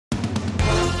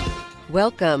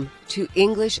Welcome to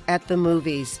English at the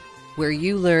Movies, where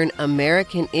you learn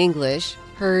American English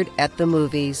heard at the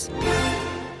movies.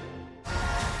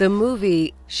 The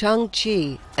movie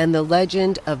Shang-Chi and the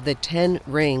Legend of the Ten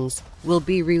Rings will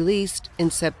be released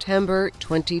in September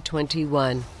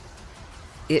 2021.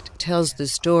 It tells the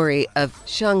story of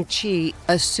Shang-Chi,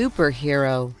 a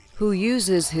superhero who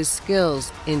uses his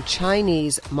skills in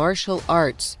Chinese martial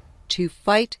arts to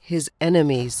fight his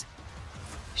enemies.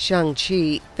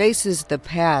 Shang-Chi faces the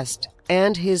past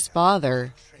and his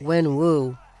father, Wen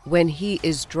Wu, when he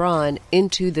is drawn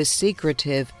into the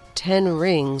secretive Ten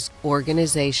Rings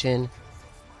organization.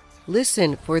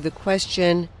 Listen for the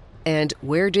question, and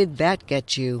where did that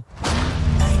get you?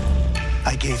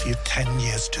 I gave you 10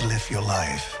 years to live your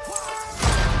life.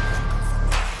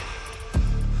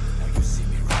 Now you see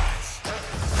me rise.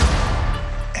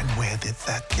 And where did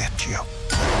that get you?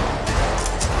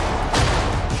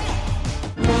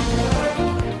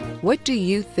 What do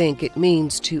you think it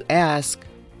means to ask,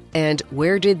 and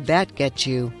where did that get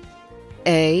you?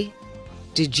 A.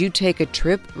 Did you take a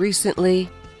trip recently?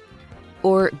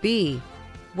 Or B.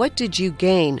 What did you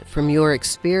gain from your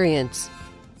experience?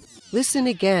 Listen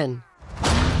again.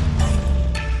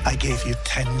 I gave you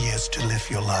 10 years to live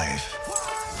your life.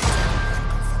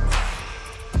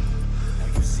 Now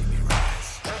you see me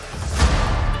rise.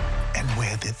 And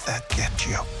where did that get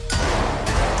you?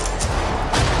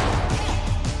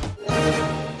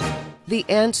 The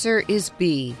answer is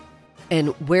B. And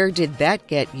where did that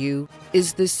get you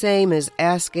is the same as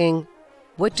asking,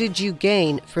 what did you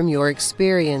gain from your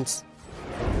experience?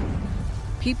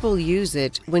 People use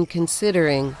it when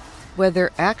considering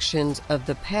whether actions of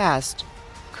the past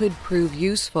could prove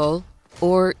useful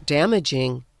or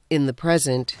damaging in the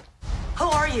present. Who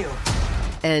are you?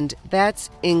 And that's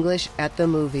English at the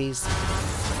Movies.